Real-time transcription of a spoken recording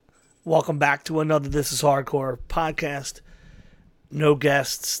Welcome back to another This Is Hardcore podcast. No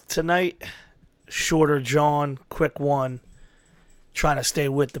guests tonight. Shorter John, quick one. Trying to stay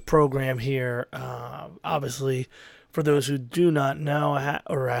with the program here. Obviously, for those who do not know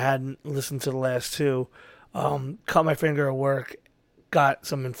I hadn't listened to the last two, cut my finger at work, got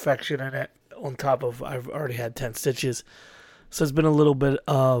some infection in it on top of I've already had 10 stitches. So it's been a little bit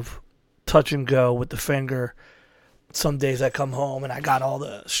of touch and go with the finger. Some days I come home and I got all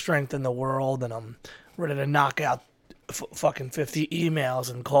the strength in the world and I'm ready to knock out fucking 50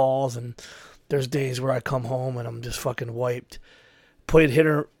 emails and calls, and there's days where I come home and I'm just fucking wiped. Played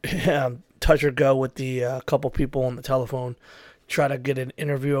touch or go with the couple people on the telephone, try to get an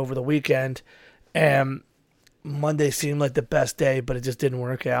interview over the weekend, and Monday seemed like the best day, but it just didn't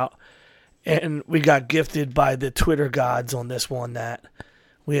work out. And we got gifted by the Twitter gods on this one that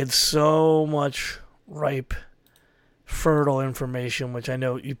we had so much ripe, fertile information, which I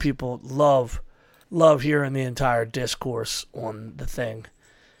know you people love hearing the entire discourse on the thing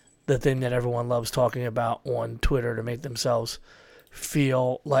that everyone loves talking about on Twitter to make themselves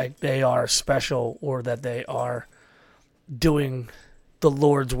feel like they are special or that they are doing the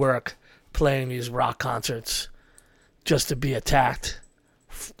Lord's work, playing these rock concerts just to be attacked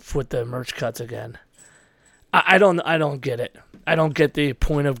with the merch cuts again. I don't get it. I don't get the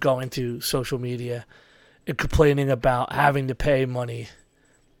point of going to social media and complaining about having to pay money.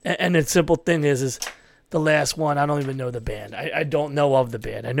 And the simple thing is the last one, I don't even know the band. I don't know of the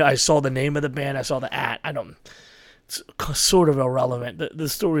band. I know I saw the name of the band. I saw the it's sort of irrelevant. The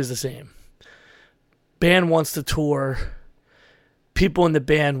story is the same. Band wants to tour. People in the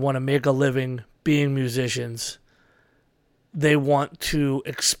band want to make a living being musicians. They want to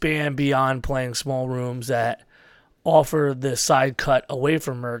expand beyond playing small rooms that offer the side cut away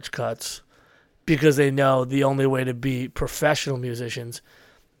from merch cuts, because they know the only way to be professional musicians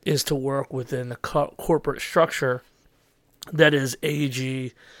is to work within the corporate structure that is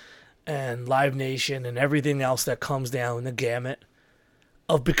AG and Live Nation and everything else that comes down the gamut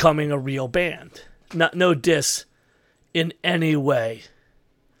of becoming a real band. No diss in any way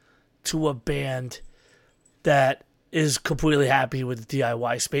to a band that is completely happy with the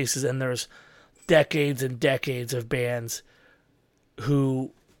DIY spaces, and there's decades and decades of bands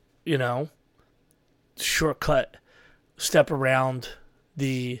who, shortcut, step around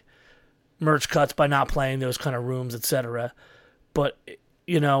the merch cuts by not playing those kind of rooms, etc. But,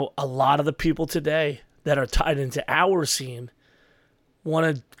 a lot of the people today that are tied into our scene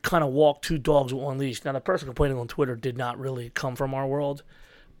want to kind of walk two dogs with one leash. Now, the person complaining on Twitter did not really come from our world,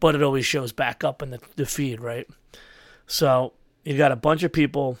 but it always shows back up in the feed, right? So you got a bunch of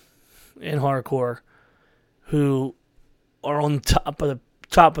people in hardcore who are on top of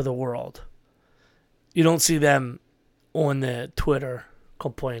the world. You don't see them on the Twitter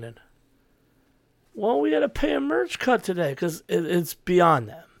complaining. Well, we had to pay a merch cut today because it's beyond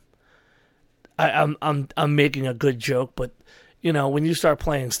them. I'm making a good joke, but when you start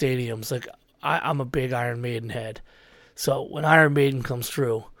playing stadiums, like I'm a big Iron Maiden head, so when Iron Maiden comes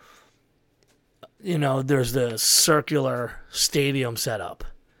through, there's the circular stadium setup.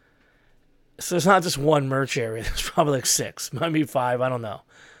 So it's not just one merch area. There's probably like 6, maybe 5. I don't know.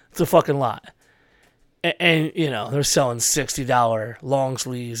 It's a fucking lot. And they're selling $60 long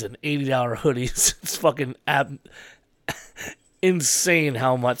sleeves and $80 hoodies. It's fucking insane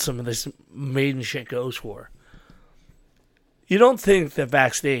how much some of this Maiden shit goes for. You don't think that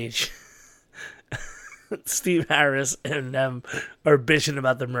backstage Steve Harris and them are bitching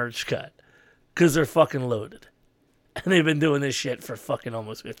about the merch cut, because they're fucking loaded. And they've been doing this shit for fucking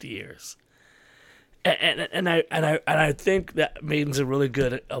almost 50 years. And I think that Maiden's a really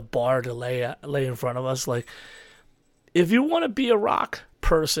good a bar to lay in front of us. Like, if you want to be a rock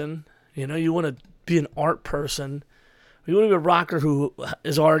person, you want to be an art person, you want to be a rocker who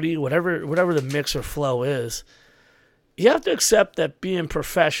is already whatever the mix or flow is, you have to accept that being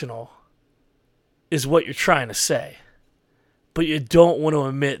professional is what you're trying to say. But you don't want to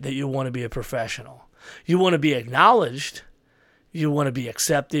admit that you want to be a professional. You want to be acknowledged. You want to be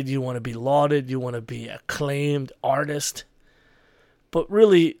accepted. You want to be lauded. You want to be acclaimed artist. But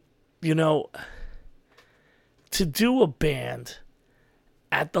really, to do a band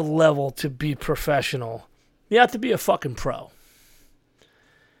at the level to be professional, you have to be a fucking pro.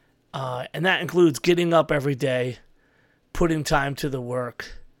 And that includes getting up every day, putting time to the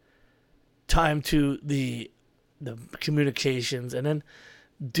work, time to the communications, and then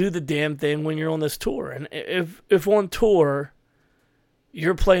do the damn thing when you're on this tour. And if on tour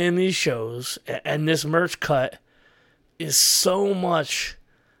you're playing these shows and this merch cut is so much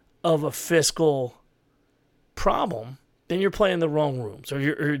of a fiscal problem, then you're playing the wrong rooms or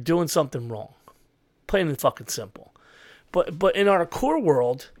you're doing something wrong. Plain and fucking simple. But in our core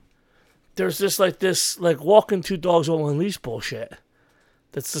world, there's this walking two dogs all on leash bullshit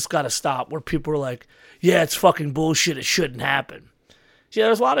that's just got to stop, where people are like, yeah, it's fucking bullshit, it shouldn't happen. Yeah,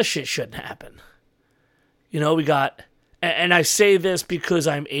 there's a lot of shit shouldn't happen. We got, and I say this because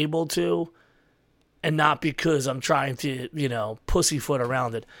I'm able to, and not because I'm trying to, pussyfoot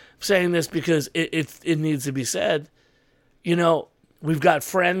around it. I'm saying this because it needs to be said. We've got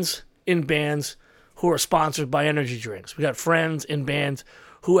friends in bands who are sponsored by energy drinks. We got friends in bands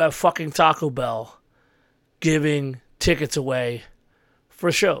who have fucking Taco Bell giving tickets away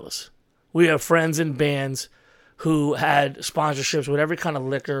for shows. We have friends in bands who had sponsorships with every kind of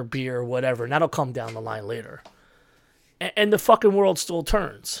liquor, beer, whatever, and that'll come down the line later. And the fucking world still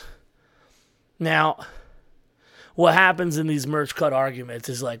turns. Now, what happens in these merch cut arguments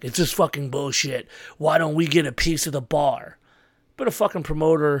is like, it's just fucking bullshit. Why don't we get a piece of the bar? But a fucking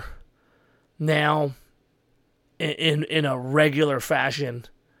promoter now, in a regular fashion,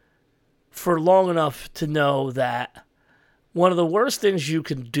 for long enough to know that one of the worst things you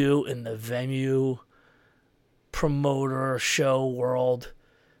can do in the venue, promoter, show world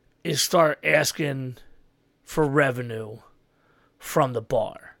is start asking for revenue from the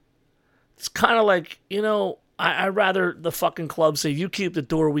bar. It's kind of like, I'd rather the fucking club say, you keep the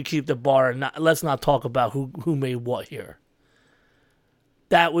door, we keep the bar, and let's not talk about who made what here.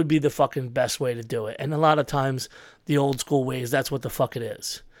 That would be the fucking best way to do it. And a lot of times, the old school ways, that's what the fuck it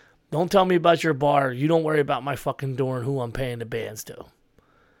is. Don't tell me about your bar. You don't worry about my fucking door and who I'm paying the bands to.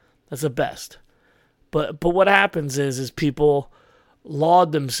 That's the best. But what happens is people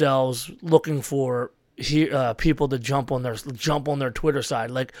laud themselves looking for people to jump on their Twitter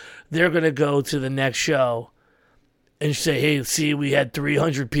side. Like, they're going to go to the next show and say, hey, see, we had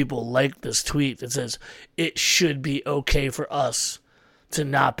 300 people like this tweet that says it should be okay for us to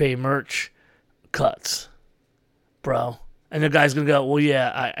not pay merch cuts, bro. And the guy's going to go, well,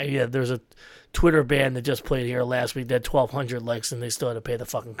 yeah, there's a Twitter band that just played here last week. They had 1,200 likes and they still had to pay the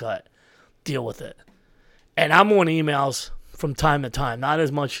fucking cut. Deal with it. And I'm on emails from time to time, not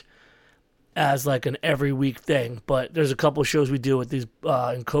as much as like an every week thing, but there's a couple shows we do with these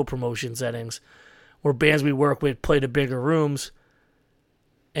in co-promotion settings where bands we work with play the bigger rooms,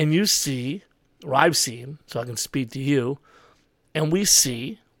 and you see, or I've seen, so I can speak to you, and we,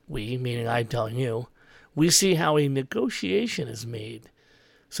 meaning I'm telling you, we see how a negotiation is made.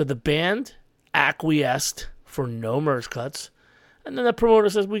 So the band acquiesced for no merch cuts, and then the promoter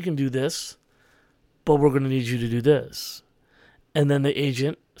says, we can do this, but we're going to need you to do this. And then the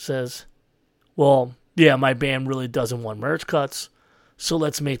agent says, well, yeah, my band really doesn't want merch cuts, so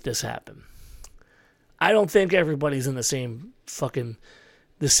let's make this happen. I don't think everybody's in the same fucking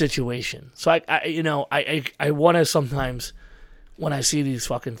the situation. So I want to sometimes, when I see these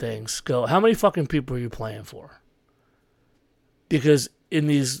fucking things, go, how many fucking people are you playing for? Because in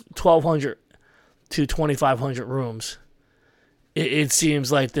these 1,200 to 2,500 rooms, it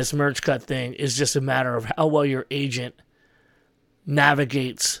seems like this merch cut thing is just a matter of how well your agent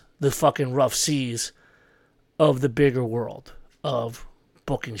navigates the fucking rough seas of the bigger world of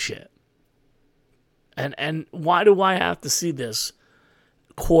booking shit. And why do I have to see this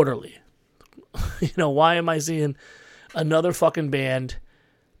quarterly? Why am I seeing another fucking band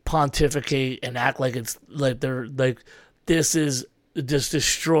pontificate and act like it's like they're like this is just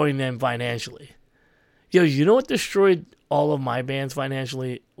destroying them financially? Yo, you know what destroyed all of my bands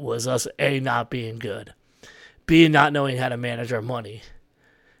financially was us not being good, B, not knowing how to manage our money,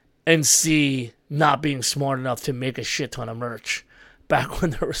 and C, not being smart enough to make a shit ton of merch back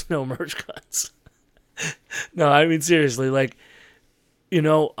when there was no merch cuts. No, I mean seriously, like, in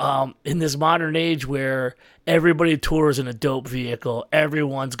this modern age where everybody tours in a dope vehicle,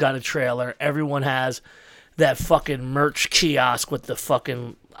 everyone's got a trailer, everyone has that fucking merch kiosk with the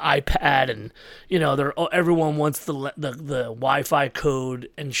fucking iPad, and everyone wants the Wi-Fi code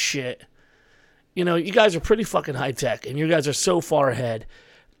and shit. You guys are pretty fucking high tech, and you guys are so far ahead,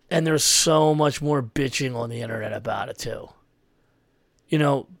 and there's so much more bitching on the internet about it too.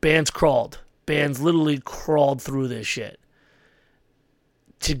 Bands literally crawled through this shit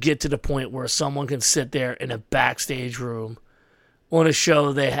to get to the point where someone can sit there in a backstage room on a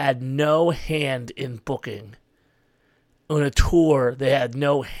show they had no hand in booking, on a tour they had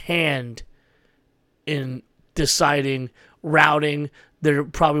no hand in deciding, routing. They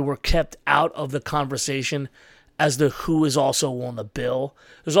probably were kept out of the conversation as to who is also on the bill.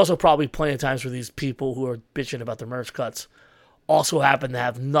 There's also probably plenty of times where these people who are bitching about the merch cuts also happen to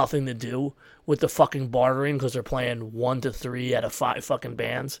have nothing to do with the fucking bartering because they're playing 1 to 3 out of 5 fucking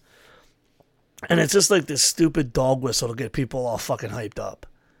bands. And it's just like this stupid dog whistle to get people all fucking hyped up.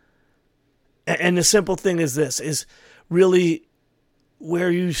 And the simple thing is this, is really where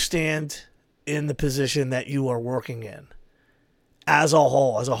you stand in the position that you are working in. As a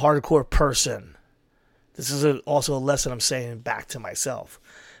whole, as a hardcore person. This is also a lesson I'm saying back to myself.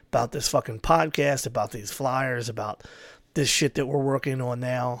 About this fucking podcast, about these flyers, about this shit that we're working on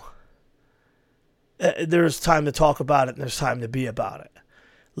now. There's time to talk about it and there's time to be about it.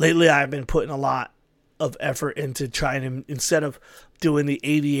 Lately, I've been putting a lot of effort into trying to, instead of doing the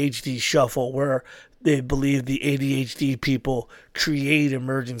ADHD shuffle where they believe the ADHD people create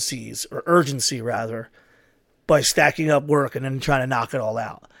emergencies, or urgency rather, by stacking up work and then trying to knock it all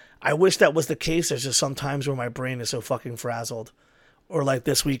out. I wish that was the case. There's just some times where my brain is so fucking frazzled. Or like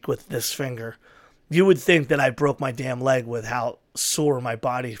this week with this finger. You would think that I broke my damn leg with how sore my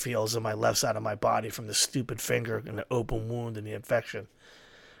body feels in my left side of my body from the stupid finger and the open wound and the infection.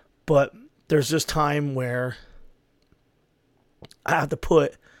 But there's this time where I have to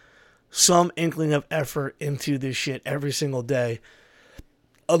put some inkling of effort into this shit every single day.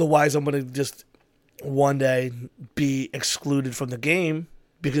 Otherwise, I'm going to just one day be excluded from the game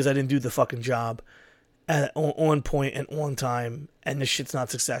because I didn't do the fucking job on point and on time, and this shit's not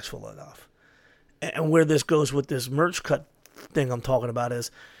successful enough. And where this goes with this merch cut thing I'm talking about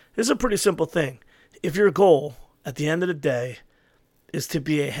is, it's a pretty simple thing. If your goal at the end of the day is to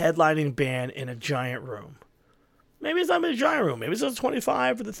be a headlining band in a giant room, maybe it's not a giant room, maybe it's a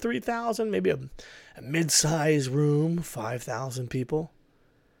 25 for the 3,000, maybe a mid-sized room, 5,000 people.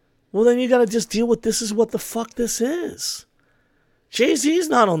 Well, then you got to just deal with this is what the fuck this is. Jay-Z's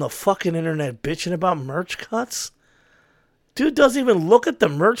not on the fucking internet bitching about merch cuts. Dude doesn't even look at the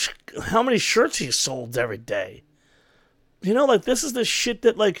merch, how many shirts he sold every day. You know, like, this is the shit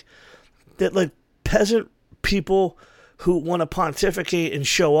that peasant people who want to pontificate and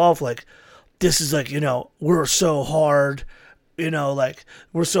show off, like, this is like, you know, we're so hard, you know, like,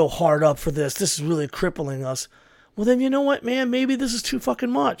 we're so hard up for this. This is really crippling us. Well, then, you know what, man? Maybe this is too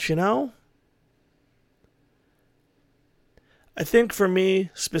fucking much, you know? I think for me,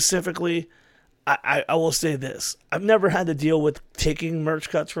 specifically, I will say this. I've never had to deal with taking merch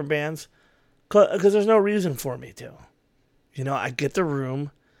cuts from bands because there's no reason for me to. You know, I get the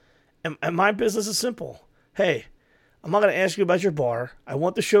room, and my business is simple. Hey, I'm not going to ask you about your bar. I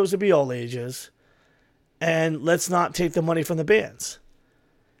want the shows to be all ages, and let's not take the money from the bands.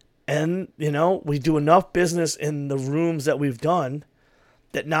 And, you know, we do enough business in the rooms that we've done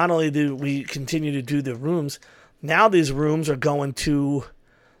that not only do we continue to do the rooms, now these rooms are going to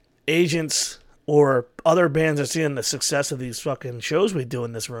agents or other bands are seeing the success of these fucking shows we do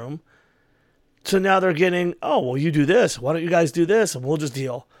in this room. So now they're getting, oh, well, you do this. Why don't you guys do this? And we'll just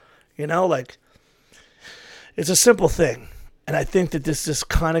deal. You know, like, it's a simple thing. And I think that this just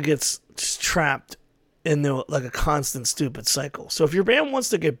kind of gets trapped in the, like, a constant stupid cycle. So if your band wants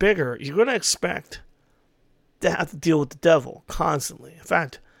to get bigger, you're going to expect to have to deal with the devil constantly. In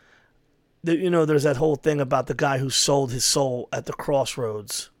fact, you know, there's that whole thing about the guy who sold his soul at the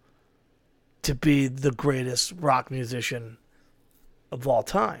crossroads to be the greatest rock musician of all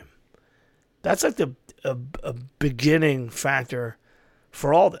time. That's like a beginning factor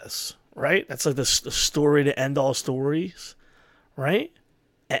for all this, right? That's like the story to end all stories, right?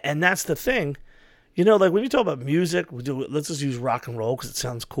 And that's the thing. You know, like when you talk about music, let's just use rock and roll because it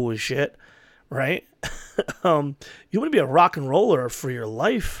sounds cool as shit, right? You want to be a rock and roller for your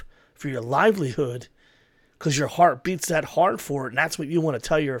life, for your livelihood, because your heart beats that hard for it, and that's what you want to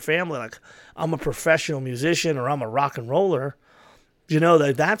tell your family. Like, I'm a professional musician, or I'm a rock and roller. You know,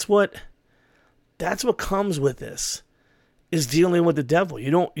 that's what comes with this, is dealing with the devil.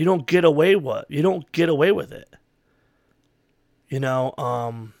 You don't get away with it. You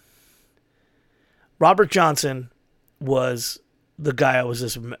know, Robert Johnson was the guy I was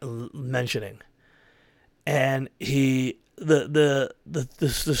just mentioning, and the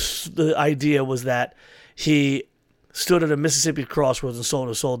idea was that he stood at a Mississippi crossroads and sold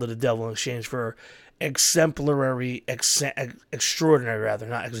his soul to the devil in exchange for extraordinary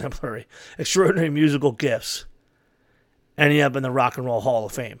musical gifts. Ending up in the Rock and Roll Hall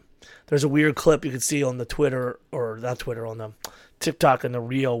of Fame. There's a weird clip you can see on the Twitter, or not Twitter, on the TikTok and the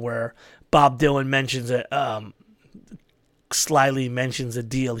reel where Bob Dylan mentions it, slyly mentions a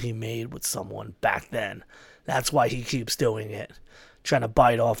deal he made with someone back then. That's why he keeps doing it, trying to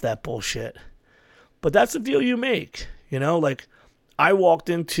bite off that bullshit. But that's the deal you make, you know? Like, I walked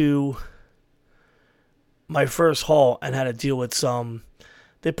into my first hall and had to deal with some,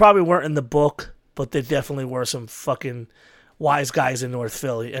 they probably weren't in the book, but they definitely were some fucking wise guys in North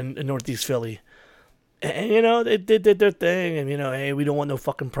Philly and in Northeast Philly. And, you know, they did their thing. And, you know, hey, we don't want no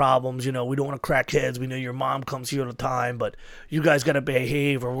fucking problems. You know, we don't want to crack heads. We know your mom comes here all the time, but you guys got to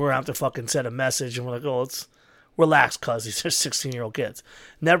behave or we're going to have to fucking send a message. And we're like, oh, let's relax, cuz these are 16-year-old kids.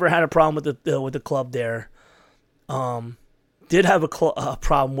 Never had a problem with the club there. Did have a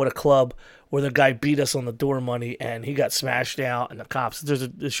problem with a club where the guy beat us on the door money and he got smashed out and the cops.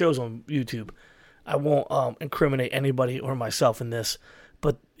 The show's on YouTube. I won't incriminate anybody or myself in this,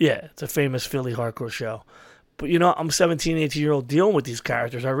 but yeah, it's a famous Philly hardcore show. But you know, I'm 17, 18-year-old dealing with these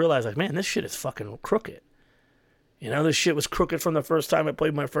characters. I realized, like, man, this shit is fucking crooked. You know, this shit was crooked from the first time I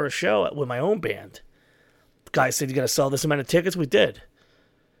played my first show with my own band. The guy said, you got to sell this amount of tickets. We did.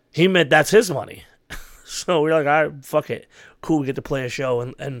 He meant that's his money. So we're like, all right, fuck it. Cool, we get to play a show.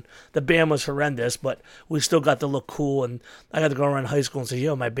 And the band was horrendous, but we still got to look cool. And I got to go around high school and say,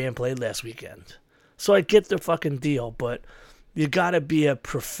 yo, my band played last weekend. So I get the fucking deal, but you got to be a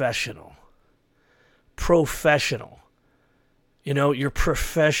professional. Professional. You know, you're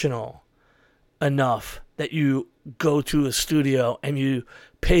professional enough that you go to a studio and you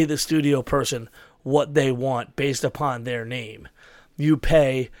pay the studio person what they want based upon their name. You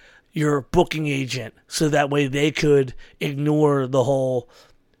pay your booking agent so that way they could ignore the whole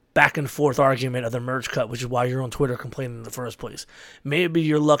back and forth argument of the merch cut, which is why you're on Twitter complaining in the first place. Maybe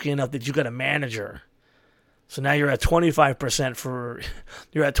you're lucky enough that you got a manager. So now you're at 25% for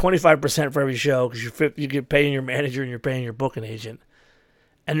every show because you get paying your manager and you're paying your booking agent.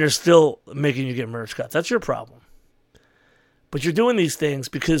 And they're still making you get merch cuts. That's your problem. But you're doing these things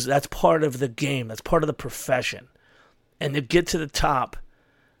because that's part of the game. That's part of the profession. And to get to the top,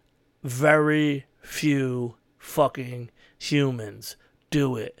 very few fucking humans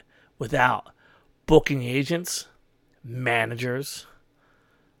do it without booking agents, managers,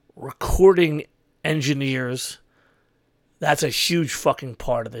 recording engineers. That's a huge fucking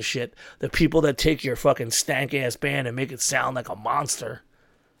part of the shit. The people that take your fucking stank ass band and make it sound like a monster.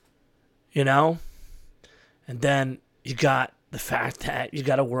 You know? And then you got the fact that you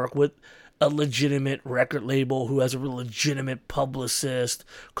got to work with a legitimate record label who has a legitimate publicist,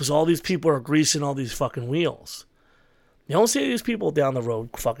 because all these people are greasing all these fucking wheels. You don't see these people down the road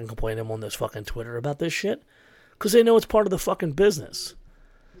fucking complaining on this fucking Twitter about this shit, because they know it's part of the fucking business.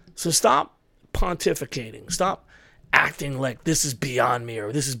 So stop pontificating. Stop acting like this is beyond me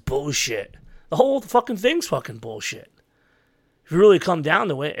or this is bullshit. The whole fucking thing's fucking bullshit. If you really come down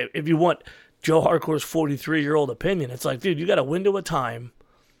to it, if you want Joe Hardcore's 43-year-old opinion, it's like, dude, you got a window of time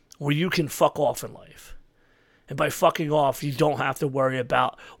where you can fuck off in life. And by fucking off, you don't have to worry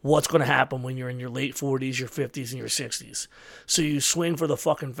about what's going to happen when you're in your late 40s, your 50s, and your 60s. So you swing for the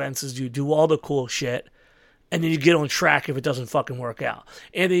fucking fences, you do all the cool shit, and then you get on track if it doesn't fucking work out.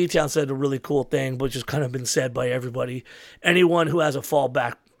 Andy E-Town said a really cool thing, which has kind of been said by everybody. Anyone who has a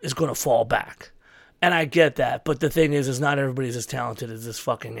fallback is going to fall back. And I get that, but the thing is not everybody's as talented as this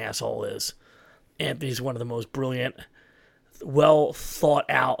fucking asshole is. Anthony's one of the most brilliant, well thought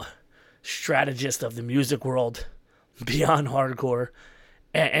out strategist of the music world beyond hardcore,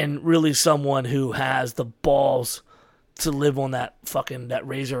 and really someone who has the balls to live on that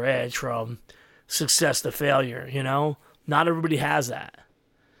razor edge from success to failure. You know, not everybody has that.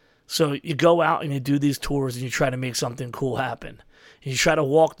 So you go out and you do these tours and you try to make something cool happen. And you try to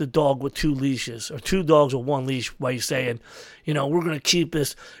walk the dog with two leashes, or two dogs with one leash, while you're saying, you know, we're going to keep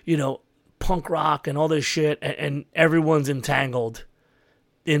this, you know, punk rock and all this shit, and everyone's entangled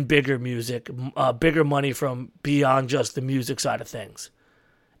in bigger music, bigger money from beyond just the music side of things.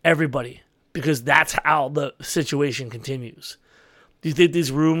 Everybody, because that's how the situation continues. Do you think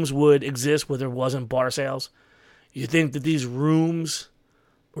these rooms would exist where there wasn't bar sales? You think that these rooms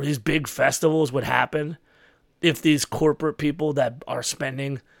or these big festivals would happen if these corporate people that are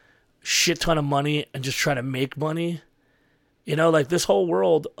spending shit ton of money and just trying to make money? You know, like, this whole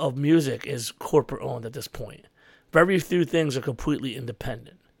world of music is corporate owned at this point. Very few things are completely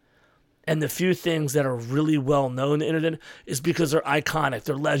independent. And the few things that are really well known on the internet is because they're iconic,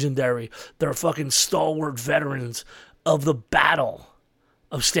 they're legendary, they're fucking stalwart veterans of the battle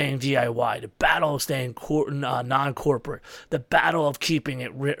of staying DIY, the battle of staying non-corporate, the battle of keeping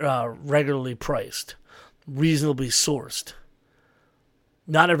it regularly priced, reasonably sourced.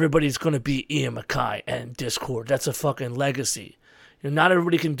 Not everybody's going to be Ian MacKaye and Discord. That's a fucking legacy. You know, not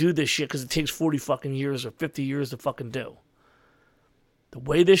everybody can do this shit because it takes 40 fucking years or 50 years to fucking do. The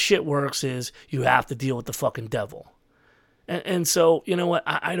way this shit works is you have to deal with the fucking devil. And so, you know what?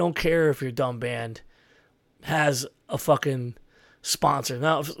 I don't care if your dumb band has a fucking sponsor.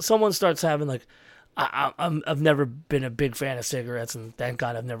 Now, if someone starts having, like, I've never been a big fan of cigarettes, and thank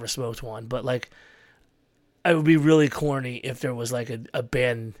God I've never smoked one, but, like, it would be really corny if there was, like, a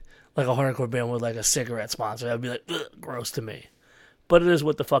band like a hardcore band with like a cigarette sponsor. That would be like, ugh, gross to me. But it is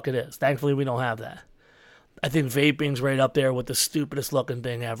what the fuck it is. Thankfully, we don't have that. I think vaping's right up there with the stupidest looking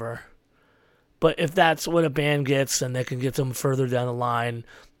thing ever. But if that's what a band gets, then they can get them further down the line.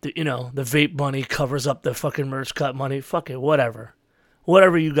 The vape money covers up the fucking merch cut money. Fuck it, whatever.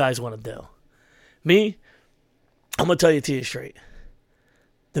 Whatever you guys want to do. Me, I'm going to tell you straight.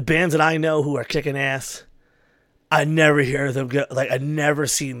 The bands that I know who are kicking ass, I never hear them I never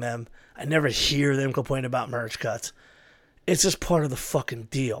seen them. I never hear them complain about merch cuts. It's just part of the fucking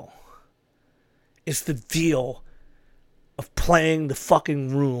deal. It's the deal of playing the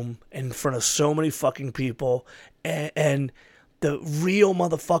fucking room in front of so many fucking people, and the real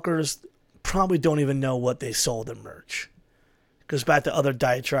motherfuckers probably don't even know what they sold in merch. Goes back to other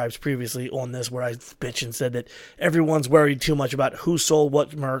diatribes previously on this where I bitched and said that everyone's worried too much about who sold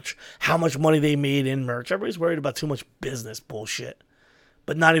what merch, how much money they made in merch. Everybody's worried about too much business bullshit,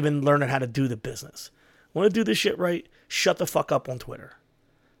 but not even learning how to do the business. Want to do this shit right? Shut the fuck up on Twitter.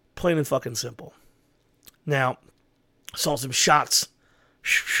 Plain and fucking simple. Now, saw some shots.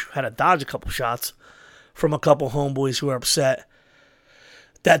 Had to dodge a couple shots from a couple homeboys who are upset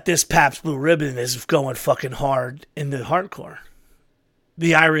that this Pabst Blue Ribbon is going fucking hard in the hardcore.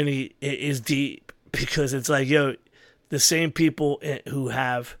 The irony is deep because it's like, yo, the same people who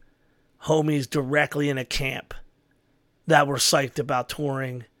have homies directly in a camp that were psyched about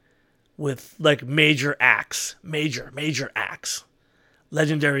touring with like major acts, major acts,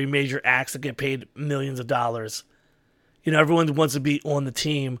 legendary major acts that get paid millions of dollars. You know, everyone wants to be on the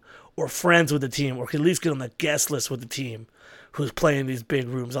team or friends with the team or can at least get on the guest list with the team who's playing these big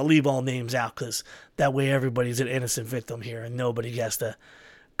rooms. I'll leave all names out because that way everybody's an innocent victim here and nobody has to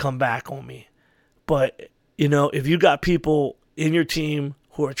come back on me. But, you know, if you got people in your team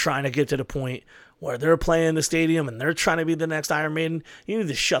who are trying to get to the point where they're playing the stadium and they're trying to be the next Iron Maiden, you need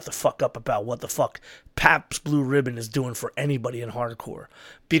to shut the fuck up about what the fuck Pabst Blue Ribbon is doing for anybody in hardcore.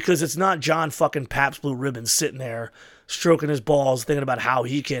 Because it's not John fucking Pabst Blue Ribbon sitting there stroking his balls thinking about how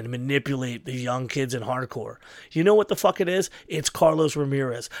he can manipulate the young kids in hardcore. You know what the fuck it is? It's Carlos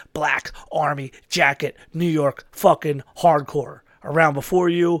Ramirez. Black Army Jacket, New York fucking hardcore. Around before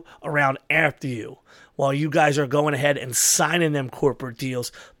you, around after you. While you guys are going ahead and signing them corporate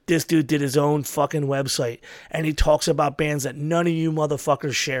deals, this dude did his own fucking website, and he talks about bands that none of you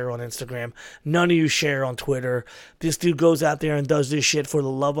motherfuckers share on Instagram, none of you share on Twitter. This dude goes out there and does this shit for the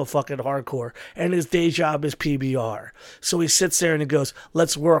love of fucking hardcore, and his day job is PBR. So he sits there and he goes,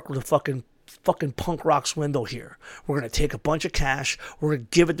 let's work with a fucking punk rock swindle here. We're going to take a bunch of cash, we're going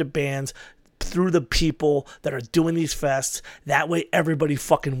to give it to bands through the people that are doing these fests. That way everybody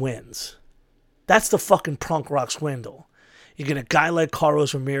fucking wins. That's the fucking punk rock swindle. You get a guy like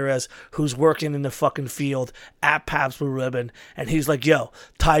Carlos Ramirez who's working in the fucking field at Pabst Blue Ribbon, and he's like, yo,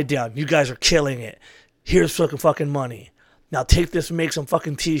 tied down. You guys are killing it. Here's fucking money. Now take this and make some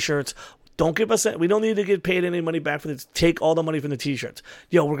fucking t-shirts. Don't give us that. We don't need to get paid any money back for this. Take all the money from the t-shirts.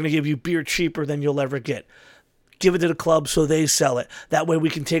 Yo, we're going to give you beer cheaper than you'll ever get. Give it to the club so they sell it. That way we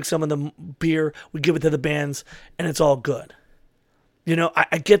can take some of the beer, we give it to the bands, and it's all good. You know,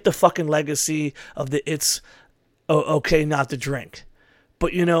 I get the fucking legacy of the it's okay not to drink.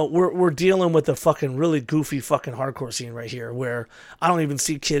 But, you know, we're dealing with a fucking really goofy fucking hardcore scene right here where I don't even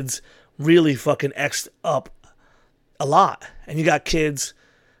see kids really fucking X'd up a lot. And you got kids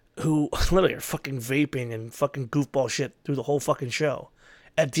who literally are fucking vaping and fucking goofball shit through the whole fucking show.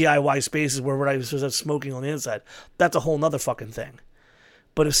 At DIY spaces where I was supposed to have smoking on the inside. That's a whole nother fucking thing.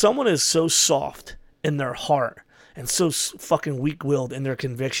 But if someone is so soft in their heart and so fucking weak-willed in their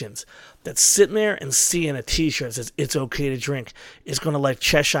convictions that sitting there and seeing a t-shirt that says it's okay to drink is going to like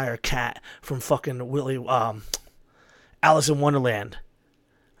Cheshire Cat from fucking Alice in Wonderland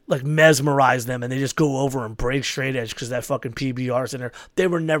like mesmerize them and they just go over and break straight edge because that fucking PBR's in there. They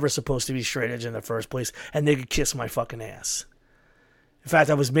were never supposed to be straight edge in the first place and they could kiss my fucking ass. In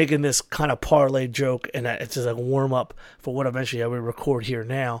fact, I was making this kind of parlay joke, and it's just like a warm-up for what eventually I would record here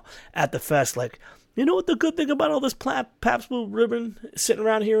now at the fest. Like, you know what the good thing about all this Pabst Blue Ribbon sitting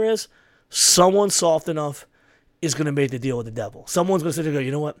around here is? Someone soft enough is going to make the deal with the devil. Someone's going to sit there and go,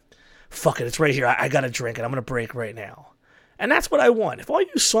 you know what? Fuck it, it's right here. I got to drink it. I'm going to break right now. And that's what I want. If all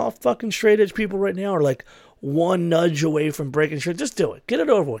you soft fucking straight-edge people right now are like one nudge away from breaking shit, just do it. Get it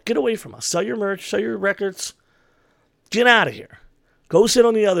over with. Get away from us. Sell your merch. Sell your records. Get out of here. Go sit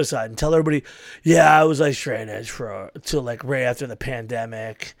on the other side and tell everybody, yeah, I was like straight edge till like right after the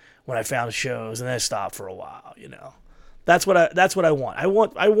pandemic when I found shows and then I stopped for a while, you know. That's what I want. I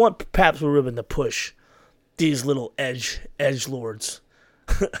want Pabst Blue Ribbon to push these little edge lords.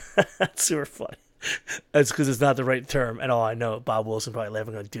 That's super funny. That's because it's not the right term at all. I know Bob Wilson probably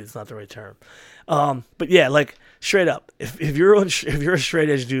laughing going, dude, it's not the right term. But yeah, like straight up, if you're a straight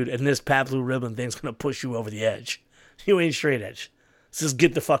edge dude and this Pat Blue Ribbon thing's gonna push you over the edge, you ain't straight edge. So just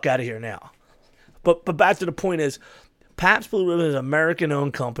get the fuck out of here now. But back to the point is, Pabst Blue Ribbon is an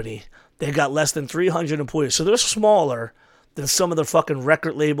American-owned company. They got less than 300 employees, so they're smaller than some of the fucking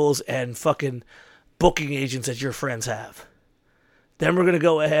record labels and fucking booking agents that your friends have. Then we're going to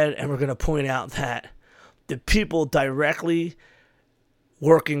go ahead and we're going to point out that the people directly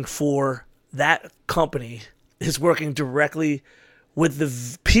working for that company is working directly with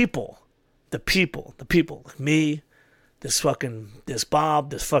the people, like me, this Bob,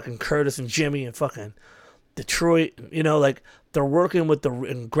 this fucking Curtis and Jimmy and fucking Detroit, like they're working with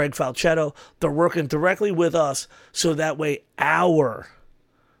and Greg Falchetto, they're working directly with us so that way our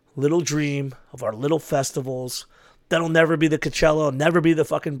little dream of our little festivals, that'll never be the Coachella, it'll never be the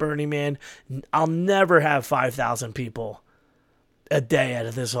fucking Burning Man, I'll never have 5,000 people a day out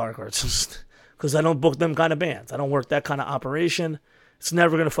of this hardcore, because I don't book them kind of bands, I don't work that kind of operation, it's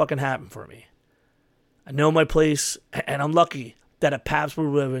never going to fucking happen for me. I know my place, and I'm lucky that a Pabst Blue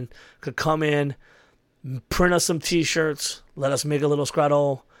Ribbon could come in, print us some t-shirts, let us make a little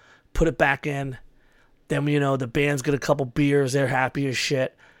scrattle, put it back in, then the bands get a couple beers, they're happy as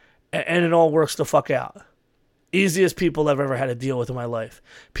shit, and it all works the fuck out. Easiest people I've ever had to deal with in my life.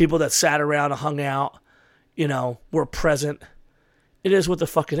 People that sat around and hung out, were present. It is what the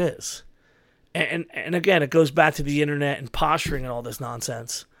fuck it is. And again, it goes back to the internet and posturing and all this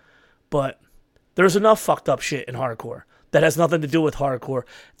nonsense. But there's enough fucked up shit in hardcore that has nothing to do with hardcore,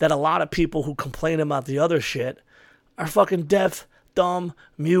 that a lot of people who complain about the other shit are fucking deaf, dumb,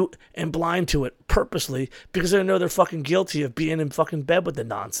 mute, and blind to it purposely because they know they're fucking guilty of being in fucking bed with the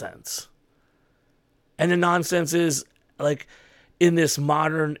nonsense. And the nonsense is, like, in this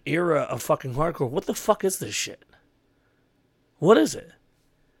modern era of fucking hardcore, what the fuck is this shit? What is it?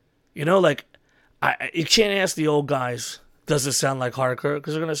 You can't ask the old guys, does it sound like hardcore?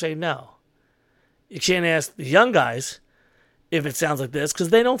 Because they're going to say no. You can't ask the young guys if it sounds like this, because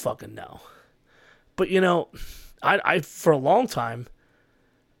they don't fucking know. But, I for a long time,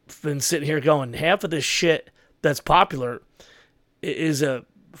 been sitting here going, half of this shit that's popular is a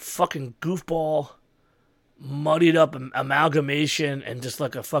fucking goofball, muddied up amalgamation and just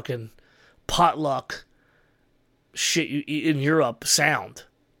like a fucking potluck shit you eat in Europe sound.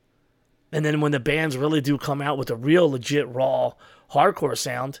 And then when the bands really do come out with a real legit raw hardcore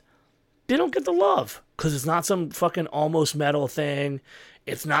sound, they don't get the love because it's not some fucking almost metal thing.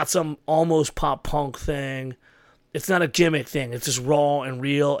 It's not some almost pop punk thing. It's not a gimmick thing. It's just raw and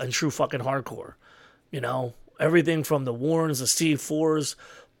real and true fucking hardcore. Everything from the Warrens, the C4s,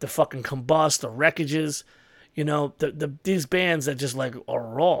 the fucking Combust, the Wreckages, these bands that just like are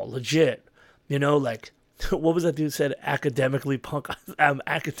raw, legit. Like what was that dude said? Academically punk. I'm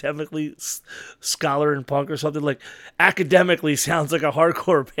academically scholar and punk or something. Like academically sounds like a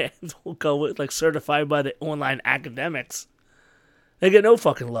hardcore band. We'll go with like certified by the online academics. They get no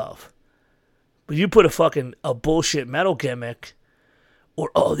fucking love. But you put a bullshit metal gimmick, or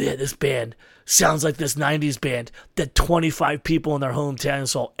oh yeah, this band sounds like this 90s band that 25 people in their hometown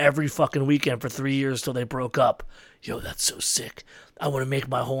saw every fucking weekend for 3 years till they broke up. Yo, that's so sick. I want to make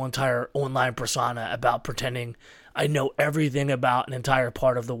my whole entire online persona about pretending I know everything about an entire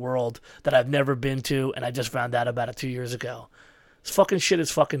part of the world that I've never been to, and I just found out about it 2 years ago. This fucking shit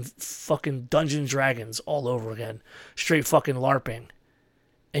is fucking Dungeons & Dragons all over again. Straight fucking LARPing.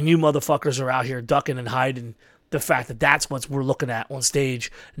 And you motherfuckers are out here ducking and hiding the fact that that's what we're looking at on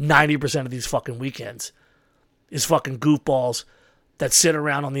stage 90% of these fucking weekends. Is fucking goofballs that sit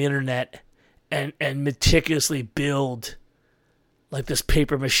around on the internet and meticulously build like this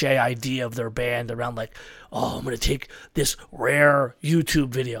paper mache idea of their band around like, oh, I'm going to take this rare YouTube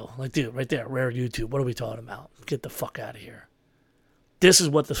video. Like, dude, right there, rare YouTube. What are we talking about? Get the fuck out of here. This is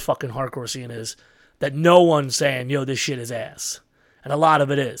what this fucking hardcore scene is, that no one's saying, yo, this shit is ass. And a lot of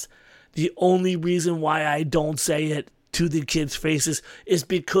it is. The only reason why I don't say it to the kids' faces is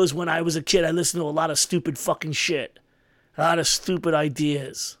because when I was a kid, I listened to a lot of stupid fucking shit. A lot of stupid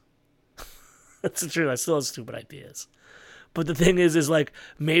ideas. That's the truth. I still have stupid ideas. But the thing is like,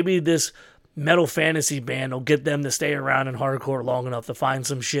 maybe this metal fantasy band will get them to stay around in hardcore long enough to find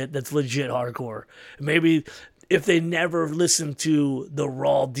some shit that's legit hardcore. Maybe if they never listen to the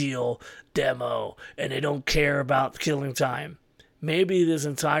Raw Deal demo and they don't care about Killing Time, maybe this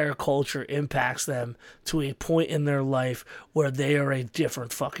entire culture impacts them to a point in their life where they are a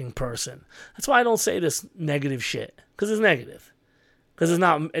different fucking person. That's why I don't say this negative shit, because it's negative. Because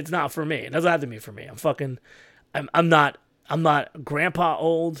it's not for me. It doesn't have to be for me. I'm not grandpa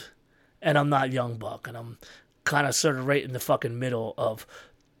old, and I'm not young buck, and I'm kind of sort of right in the fucking middle of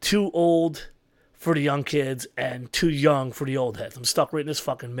too old for the young kids and too young for the old heads. I'm stuck right in this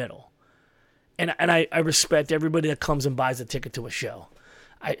fucking middle. And I respect everybody that comes and buys a ticket to a show.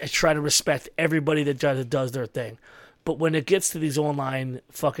 I try to respect everybody that does their thing. But when it gets to these online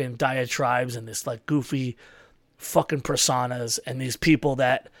fucking diatribes and this like goofy fucking personas and these people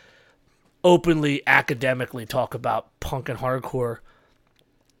that openly academically talk about punk and hardcore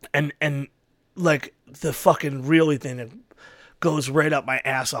and like the fucking really thing that goes right up my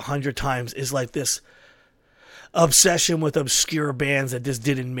ass 100 times is like this obsession with obscure bands that just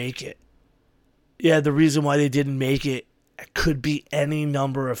didn't make it. Yeah, the reason why they didn't make it could be any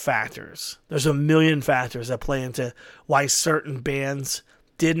number of factors. There's a million factors that play into why certain bands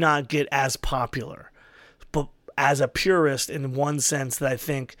did not get as popular. But as a purist, in one sense, that I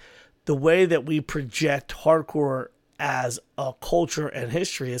think the way that we project hardcore as a culture and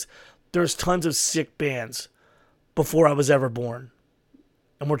history is there's tons of sick bands before I was ever born.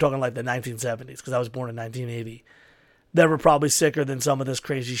 And we're talking like the 1970s, because I was born in 1980. They were probably sicker than some of this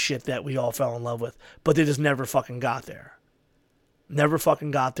crazy shit that we all fell in love with. But they just never fucking got there. Never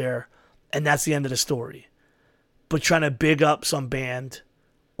fucking got there. And that's the end of the story. But trying to big up some band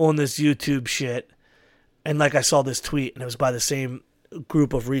on this YouTube shit. And like I saw this tweet, and it was by the same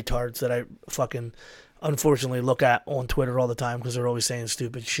group of retards that I fucking unfortunately look at on Twitter all the time because they're always saying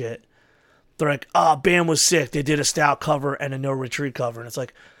stupid shit. They're like, band was sick. They did a Stout cover and a No Retreat cover. And it's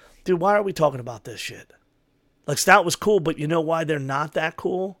like, dude, why are we talking about this shit? Like, Stout was cool, but you know why they're not that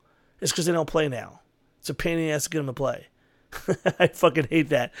cool? It's because they don't play now. It's a pain in the ass to get them to play. I fucking hate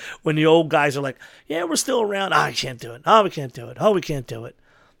that. When the old guys are like, yeah, we're still around. I can't do it. Oh, we can't do it. Oh, we can't do it.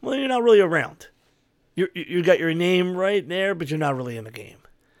 Well, you're not really around. You got your name right there, but you're not really in the game.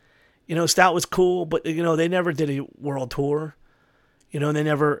 You know, Stout was cool, but, you know, they never did a world tour. You know, they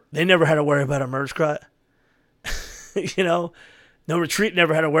never had to worry about a merch cut. You know, No Retreat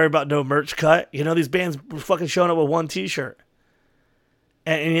never had to worry about no merch cut. You know, these bands were fucking showing up with one t-shirt.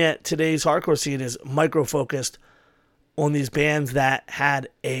 And yet today's hardcore scene is micro-focused on these bands that had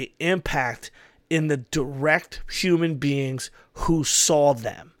a impact in the direct human beings who saw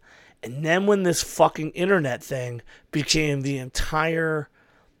them. And then when this fucking internet thing became the entire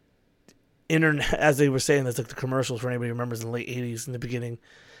internet, as they were saying, that's like the commercials for anybody who remembers in the late 80s and the beginning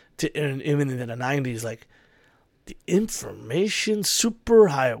to even in the 90s, like the information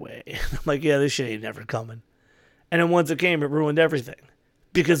superhighway. I'm like, yeah, this shit ain't never coming. And then once it came, it ruined everything.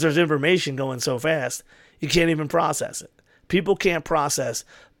 Because there's information going so fast, you can't even process it. People can't process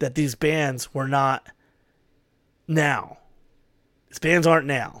that these bands were not now. These bands aren't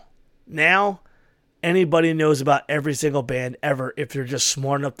now. Now, anybody knows about every single band ever if you're just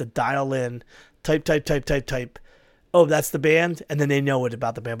smart enough to dial in, type. Oh, that's the band, and then they know it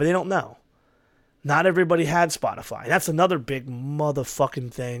about the band, but they don't know. Not everybody had Spotify. That's another big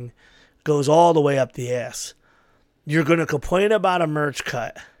motherfucking thing. Goes all the way up the ass. You're going to complain about a merch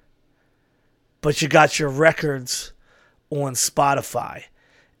cut, but you got your records on Spotify,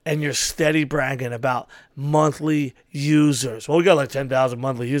 and you're steady bragging about monthly users. Well, we got like 10,000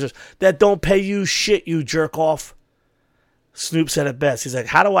 monthly users that don't pay you shit, you jerk off. Snoop said it best. He's like,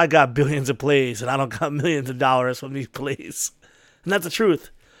 how do I got billions of plays and I don't got millions of dollars from these plays? And that's the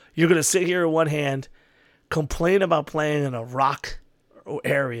truth. You're going to sit here in one hand, complain about playing in a rock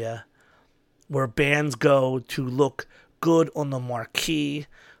area where bands go to look good on the marquee,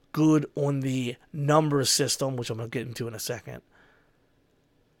 good on the number system, which I'm going to get into in a second,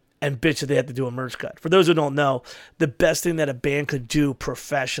 and bitch that they have to do a merch cut. For those who don't know, the best thing that a band could do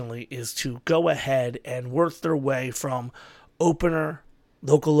professionally is to go ahead and work their way from opener,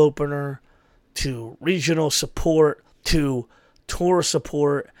 local opener, to regional support, to tour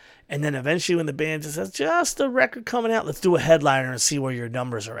support, and then eventually when the band just says, just a record coming out, let's do a headliner and see where your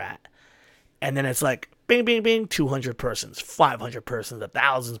numbers are at. And then it's like, bing, bing, bing, 200 persons, 500 persons,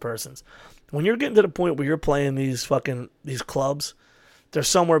 1,000 persons. When you're getting to the point where you're playing these clubs, they're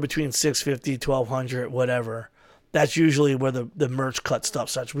somewhere between 650, 1,200, whatever. That's usually where the merch cut stuff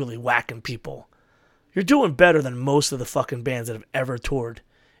starts really whacking people. You're doing better than most of the fucking bands that have ever toured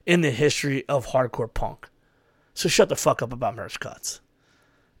in the history of hardcore punk. So shut the fuck up about merch cuts.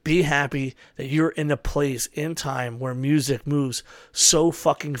 Be happy that you're in a place in time where music moves so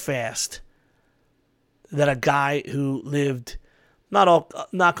fucking fast that a guy who lived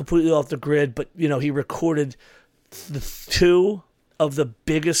not completely off the grid, but you know, he recorded the two of the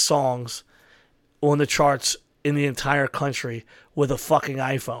biggest songs on the charts in the entire country with a fucking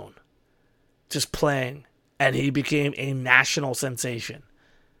iPhone, just playing, and he became a national sensation.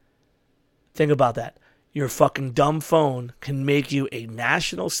 Think about that. Your fucking dumb phone can make you a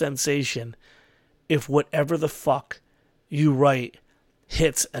national sensation if whatever the fuck you write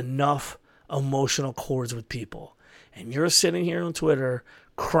hits enough emotional chords with people. And you're sitting here on Twitter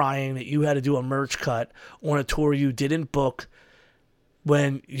crying that you had to do a merch cut on a tour you didn't book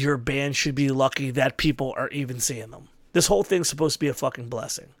when your band should be lucky that people are even seeing them. This whole thing's supposed to be a fucking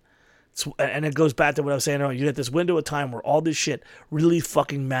blessing. And it goes back to what I was saying earlier. You get this window of time where all this shit really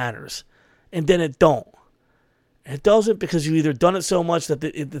fucking matters. And then it don't. And it doesn't because you either done it so much that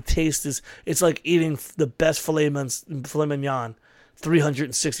the taste is... It's like eating the best filet mignon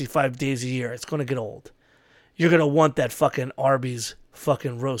 365 days a year. It's going to get old. You're going to want that fucking Arby's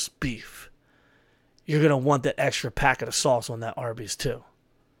fucking roast beef. You're going to want that extra packet of sauce on that Arby's too.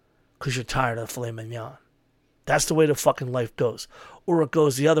 Because you're tired of the filet mignon. That's the way the fucking life goes. Or it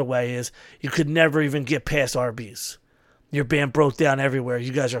goes the other way is you could never even get past Arby's. Your band broke down everywhere.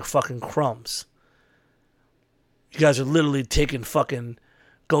 You guys are fucking crumbs. You guys are literally taking fucking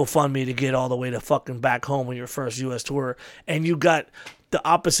GoFundMe to get all the way to fucking back home on your first U.S. tour. And you got the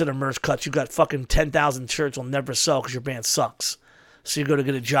opposite of merch cuts. You got fucking 10,000 shirts will never sell because your band sucks. So you go to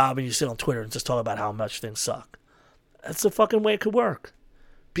get a job and you sit on Twitter and just talk about how much things suck. That's the fucking way it could work.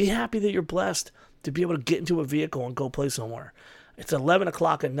 Be happy that you're blessed to be able to get into a vehicle and go play somewhere. It's 11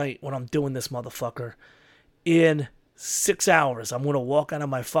 o'clock at night when I'm doing this motherfucker. In 6 hours, I'm going to walk out of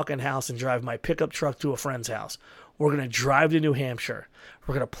my fucking house and drive my pickup truck to a friend's house. We're going to drive to New Hampshire.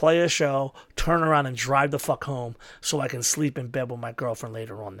 We're going to play a show, turn around and drive the fuck home so I can sleep in bed with my girlfriend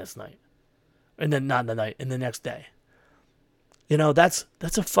later on this night. And then not the night, and the next day. You know, that's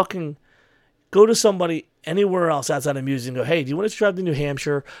a fucking... Go to somebody anywhere else outside of music and go, hey, do you want to drive to New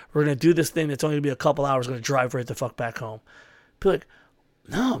Hampshire? We're going to do this thing that's only going to be a couple hours. We're going to drive right the fuck back home. Be like,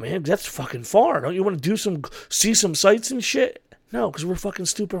 no, man, that's fucking far. Don't you want to see some sights and shit? No, because we're fucking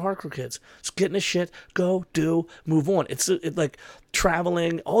stupid hardcore kids. Just get in the shit, go, do, move on. It's like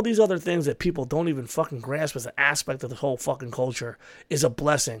traveling, all these other things that people don't even fucking grasp as an aspect of the whole fucking culture is a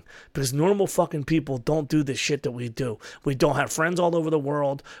blessing. Because normal fucking people don't do the shit that we do. We don't have friends all over the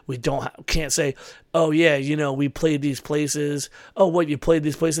world. We can't say, oh yeah, you know, we played these places. Oh, what, you played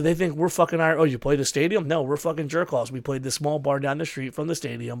these places? They think we're fucking, oh, you played a stadium? No, we're fucking jerk-offs. We played this small bar down the street from the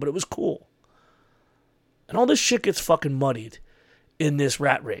stadium, but it was cool. And all this shit gets fucking muddied in this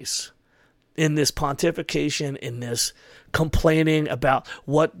rat race, in this pontification, in this complaining about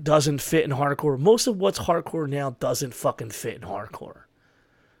what doesn't fit in hardcore. Most of what's hardcore now doesn't fucking fit in hardcore.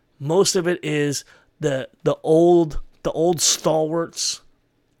 Most of it is the old stalwarts,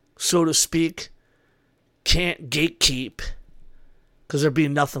 so to speak, can't gatekeep because there'd be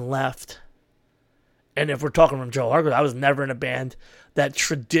nothing left. And if we're talking from Joe Hardcore, I was never in a band that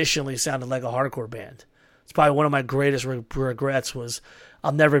traditionally sounded like a hardcore band. It's probably one of my greatest regrets was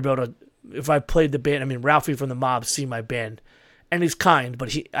I'll never be able to, if I played the band, I mean, Ralphie from the Mob see my band, and he's kind,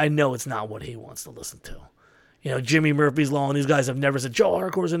 but I know it's not what he wants to listen to. You know, Jimmy Murphy's Law and these guys have never said, Joe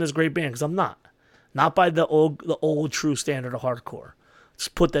Hardcore's in this great band, because I'm not. Not by the old true standard of hardcore.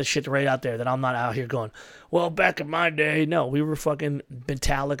 Just put that shit right out there that I'm not out here going, well, back in my day, no, we were fucking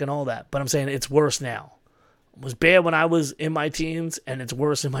metallic and all that. But I'm saying it's worse now. It was bad when I was in my teens, and it's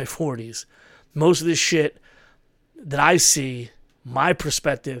worse in my 40s. Most of this shit that I see, my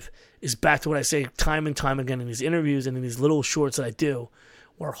perspective, is back to what I say time and time again in these interviews and in these little shorts that I do,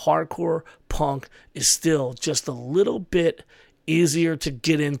 where hardcore punk is still just a little bit easier to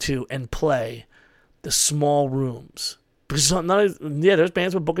get into and play the small rooms. Because there's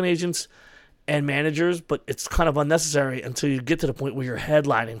bands with booking agents and managers, but it's kind of unnecessary until you get to the point where you're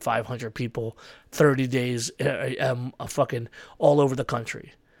headlining 500 people 30 days fucking all over the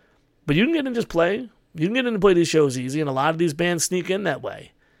country. But you can get in and just play. You can get in and play these shows easy, and a lot of these bands sneak in that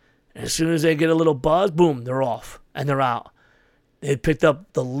way. And as soon as they get a little buzz, boom, they're off, and they're out. They picked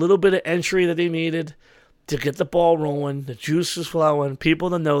up the little bit of entry that they needed to get the ball rolling, the juice is flowing,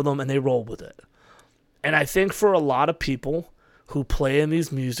 people to know them, and they roll with it. And I think for a lot of people who play in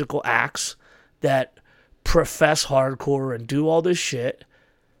these musical acts that profess hardcore and do all this shit,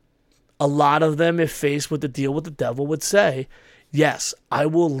 a lot of them, if faced with the deal with the devil, would say, yes, I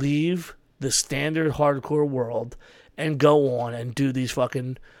will leave the standard hardcore world and go on and do these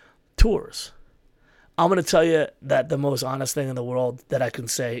fucking tours. I'm going to tell you that the most honest thing in the world that I can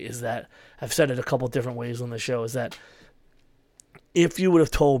say is that, I've said it a couple different ways on the show, is that if you would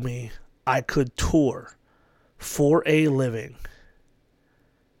have told me I could tour for a living,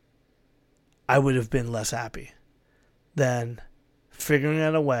 I would have been less happy than figuring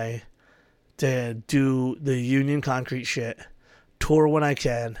out a way to do the Union Concrete shit, tour when I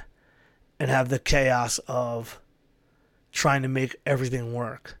can, and have the chaos of trying to make everything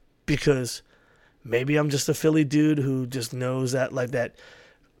work. Because Maybe I'm just a Philly dude who just knows that, like, that,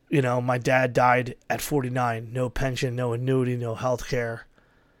 my dad died at 49. No pension, no annuity, no health care.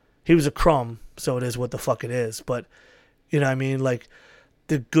 He was a crumb, so it is what the fuck it is. But, you know what I mean? Like,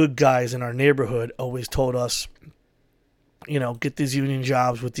 the good guys in our neighborhood always told us, get these union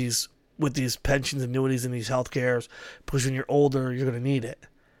jobs with these pensions, annuities, and these health cares, because when you're older, you're going to need it.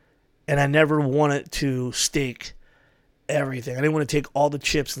 And I never wanted to stake everything. I didn't want to take all the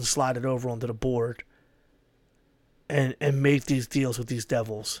chips and slide it over onto the board and make these deals with these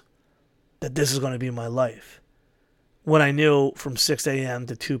devils that this is going to be my life. When I knew from 6 a.m.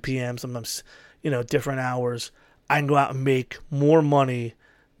 to 2 p.m., sometimes, different hours, I can go out and make more money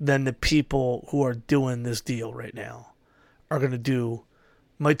than the people who are doing this deal right now are going to do.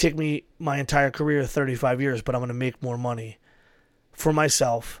 Might take me my entire career, 35 years, but I'm going to make more money for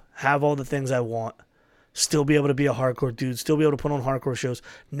myself, have all the things I want, still be able to be a hardcore dude, still be able to put on hardcore shows.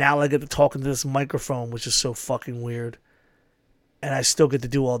 Now I get to talk into this microphone, which is so fucking weird, and I still get to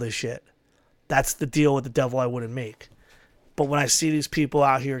do all this shit. That's the deal with the devil I wouldn't make. But when I see these people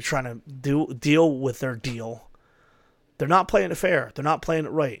out here trying to deal with their deal, they're not playing it fair. They're not playing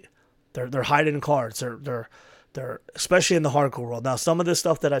it right. They're hiding cards. They're especially in the hardcore world. Now, some of this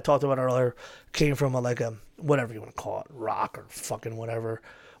stuff that I talked about earlier came from a whatever you want to call it, rock or fucking whatever,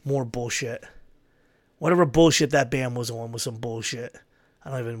 more bullshit. Whatever bullshit that band was on was some bullshit. I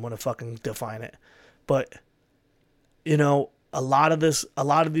don't even want to fucking define it. But, a lot of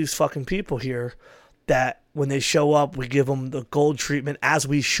these fucking people here that when they show up, we give them the gold treatment as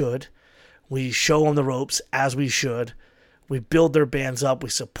we should. We show them the ropes as we should. We build their bands up. We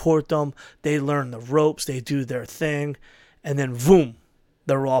support them. They learn the ropes. They do their thing. And then, boom,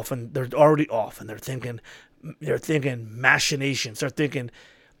 they're off, and they're already off. And they're thinking machinations. They're thinking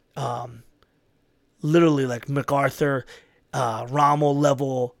literally like MacArthur, Rommel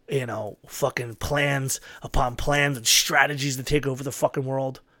level, fucking plans upon plans and strategies to take over the fucking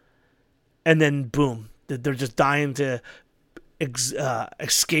world. And then, boom, they're just dying to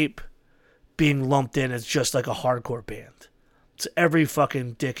escape being lumped in as just like a hardcore band. It's every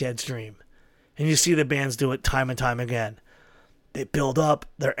fucking dickhead's dream. And you see the bands do it time and time again. They build up.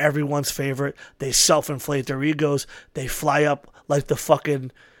 They're everyone's favorite. They self-inflate their egos. They fly up like the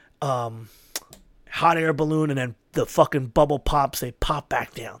fucking hot air balloon, and then the fucking bubble pops. They pop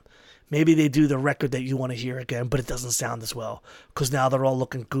back down. Maybe they do the record that you want to hear again, but it doesn't sound as well because now they're all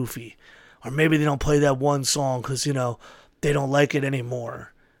looking goofy. Or maybe they don't play that one song because, they don't like it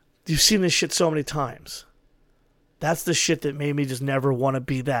anymore. You've seen this shit so many times. That's the shit that made me just never want to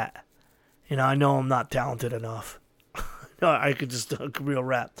be that. I know I'm not talented enough. I could just real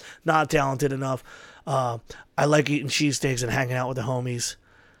rap. Not talented enough. I like eating cheesesteaks and hanging out with the homies.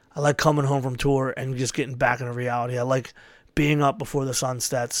 I like coming home from tour and just getting back into reality. I like being up before the sun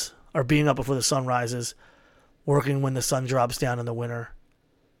sets, or being up before the sun rises, working when the sun drops down in the winter.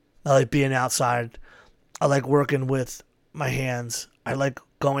 I like being outside. I like working with my hands. I like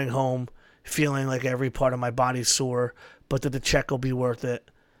going home feeling like every part of my body's sore, but that the check will be worth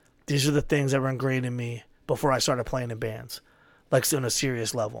it. These are the things that were ingrained in me before I started playing in bands, like on a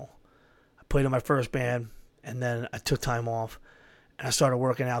serious level. I played in my first band, and then I took time off, and I started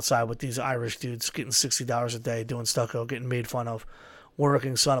working outside with these Irish dudes, getting $60 a day, doing stucco, getting made fun of,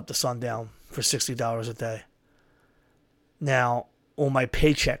 working sun up to sundown for $60 a day. Now, on my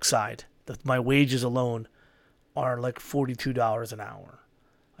paycheck side, my wages alone are like $42 an hour.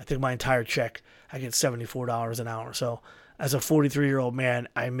 I think my entire check, I get $74 an hour. So as a 43-year-old man,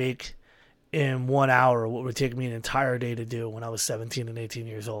 I make in 1 hour what would take me an entire day to do when I was 17 and 18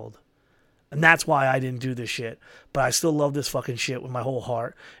 years old. And that's why I didn't do this shit. But I still love this fucking shit with my whole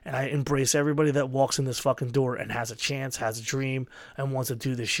heart. And I embrace everybody that walks in this fucking door and has a chance, has a dream, and wants to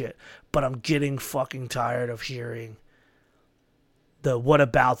do this shit. But I'm getting fucking tired of hearing the what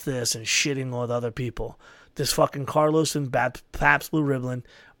about this and shitting on other people. This fucking Carlos and Pabst Blue Ribbon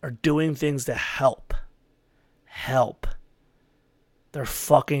are doing things to help. They're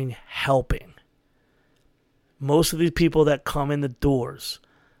fucking helping. Most of these people that come in the doors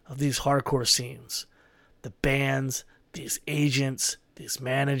of these hardcore scenes, the bands, these agents, these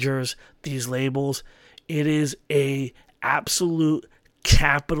managers, these labels, it is a absolute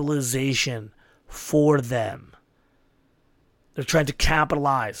capitalization for them. They're trying to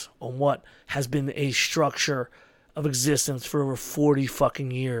capitalize on what has been a structure of existence for over 40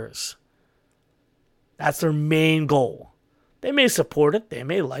 fucking years. That's their main goal. They may support it, they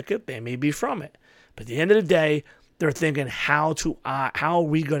may like it, they may be from it. But at the end of the day, they're thinking, how are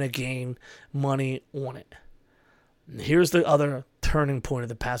we going to gain money on it? And here's the other turning point of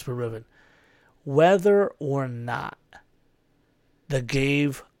the Pabst Blue Ribbon. Whether or not they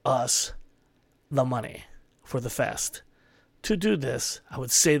gave us the money for the fest. To do this, I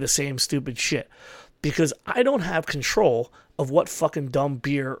would say the same stupid shit because I don't have control of what fucking dumb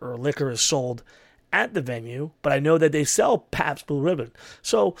beer or liquor is sold at the venue, but I know that they sell Pabst Blue Ribbon.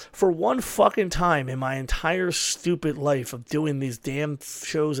 So for one fucking time in my entire stupid life of doing these damn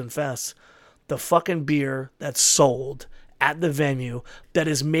shows and fests, the fucking beer that's sold at the venue that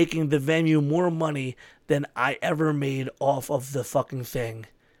is making the venue more money than I ever made off of the fucking thing,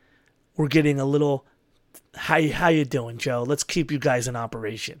 we're getting a little, how you doing, Joe? Let's keep you guys in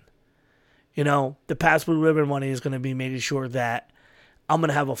operation. You know, the Pabst Blue Ribbon money is going to be making sure that I'm going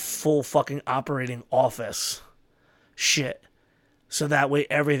to have a full fucking operating office. Shit. So that way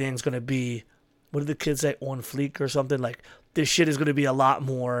everything's going to be, what did the kids say, on fleek or something? Like, this shit is going to be a lot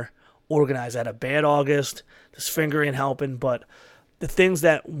more organized. I had a bad August. This finger ain't helping, but the things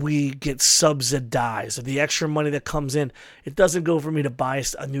that we get subsidized, or the extra money that comes in, it doesn't go for me to buy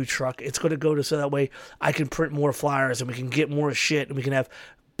a new truck. It's going to go to so that way I can print more flyers and we can get more shit and we can have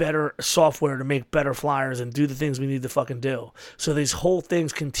better software to make better flyers and do the things we need to fucking do. So these whole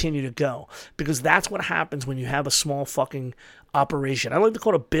things continue to go because that's what happens when you have a small fucking operation. I like to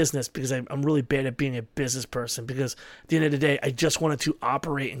call it a business because I'm really bad at being a business person because at the end of the day, I just want it to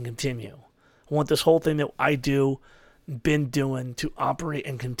operate and continue. I want this whole thing that I do, been doing, to operate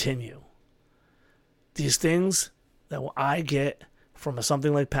and continue. These things that I get from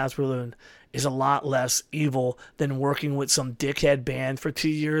something like Pabst Blue Ribbon is a lot less evil than working with some dickhead band for 2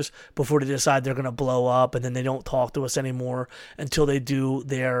 years before they decide they're going to blow up and then they don't talk to us anymore until they do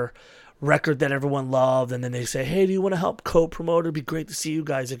their record that everyone loved and then they say, hey, do you want to help co-promote? It'd be great to see you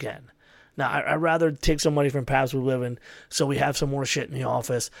guys again. Now, I'd rather take some money from Pabst Blue Ribbon so we have some more shit in the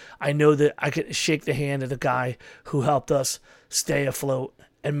office. I know that I could shake the hand of the guy who helped us stay afloat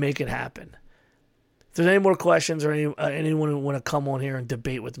and make it happen. If there's any more questions or anyone who want to come on here and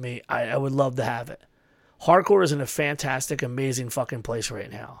debate with me, I would love to have it. Hardcore is in a fantastic, amazing fucking place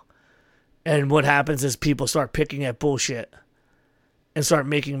right now. And what happens is people start picking at bullshit and start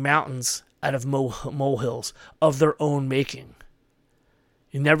making mountains out of molehills of their own making.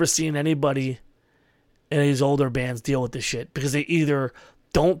 You've never seen anybody in these older bands deal with this shit because they either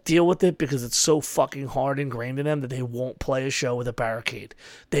don't deal with it because it's so fucking hard ingrained in them that they won't play a show with a barricade.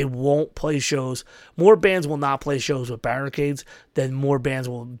 They won't play shows. More bands will not play shows with barricades than more bands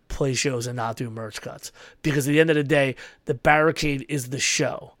will play shows and not do merch cuts. Because at the end of the day, the barricade is the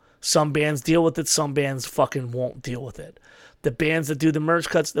show. Some bands deal with it. Some bands fucking won't deal with it. The bands that do the merch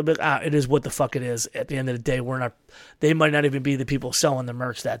cuts, they'll be, it is what the fuck it is. At the end of the day, they might not even be the people selling the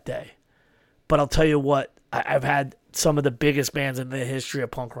merch that day. But I'll tell you what, I've had some of the biggest bands in the history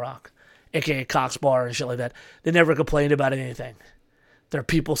of punk rock, aka Cox Bar and shit like that. They never complained about anything. Their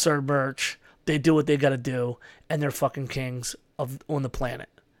people serve merch. They do what they gotta do, and they're fucking kings on the planet.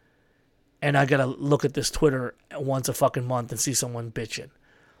 And I gotta look at this Twitter once a fucking month and see someone bitching.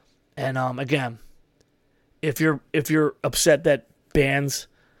 And again, if you're upset that bands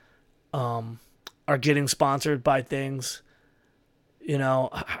are getting sponsored by things, you know,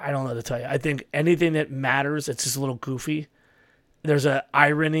 I don't know what to tell you. I think anything that matters, it's just a little goofy. There's a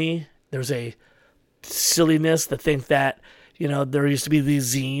irony. There's a silliness to think that, you know, there used to be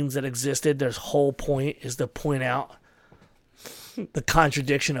these zines that existed. Their whole point is to point out the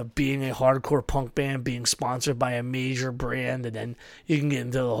contradiction of being a hardcore punk band being sponsored by a major brand, and then you can get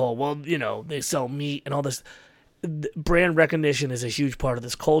into the whole, well, you know, they sell meat and all this. Brand recognition is a huge part of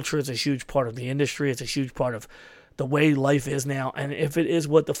this culture. It's a huge part of the industry. It's a huge part of the way life is now. And if it is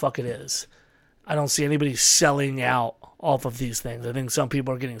what the fuck it is, I don't see anybody selling out off of these things. I think some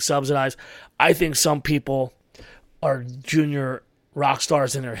people are getting subsidized. I think some people are junior rock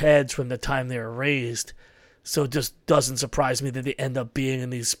stars in their heads from the time they were raised. So it just doesn't surprise me that they end up being in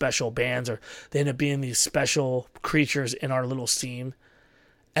these special bands, or they end up being these special creatures in our little scene.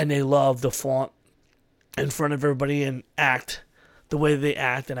 And they love to flaunt in front of everybody and act the way they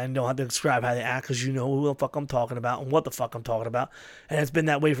act. And I know how to describe how they act because you know who the fuck I'm talking about and what the fuck I'm talking about. And it's been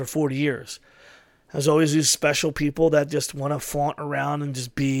that way for 40 years. There's always these special people that just want to flaunt around and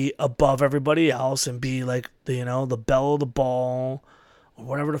just be above everybody else and be like, you know, the belle of the ball or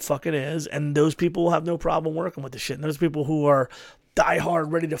whatever the fuck it is. And those people will have no problem working with the shit. And there's people who are die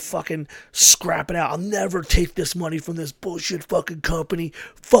hard, ready to fucking scrap it out. I'll never take this money from this bullshit fucking company.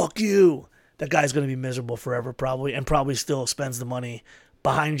 Fuck you. That guy's going to be miserable forever probably, and probably still spends the money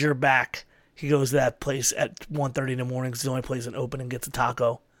behind your back. He goes to that place at 1:30 in the morning because it's the only place that's open and gets a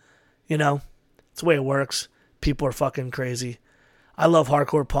taco. You know? It's the way it works. People are fucking crazy. I love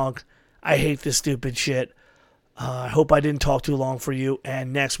hardcore punk. I hate this stupid shit. I hope I didn't talk too long for you.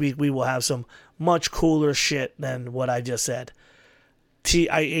 And next week we will have some much cooler shit than what I just said.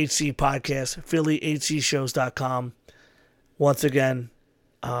 TIHC podcast, PhillyHCShows.com. Once again,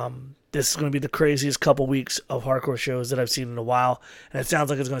 this is going to be the craziest couple weeks of hardcore shows that I've seen in a while, and it sounds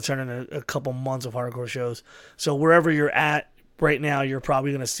like it's going to turn into a couple months of hardcore shows. So wherever you're at right now, you're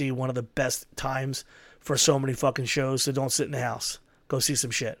probably going to see one of the best times for so many fucking shows, so don't sit in the house. Go see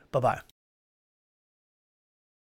some shit. Bye-bye.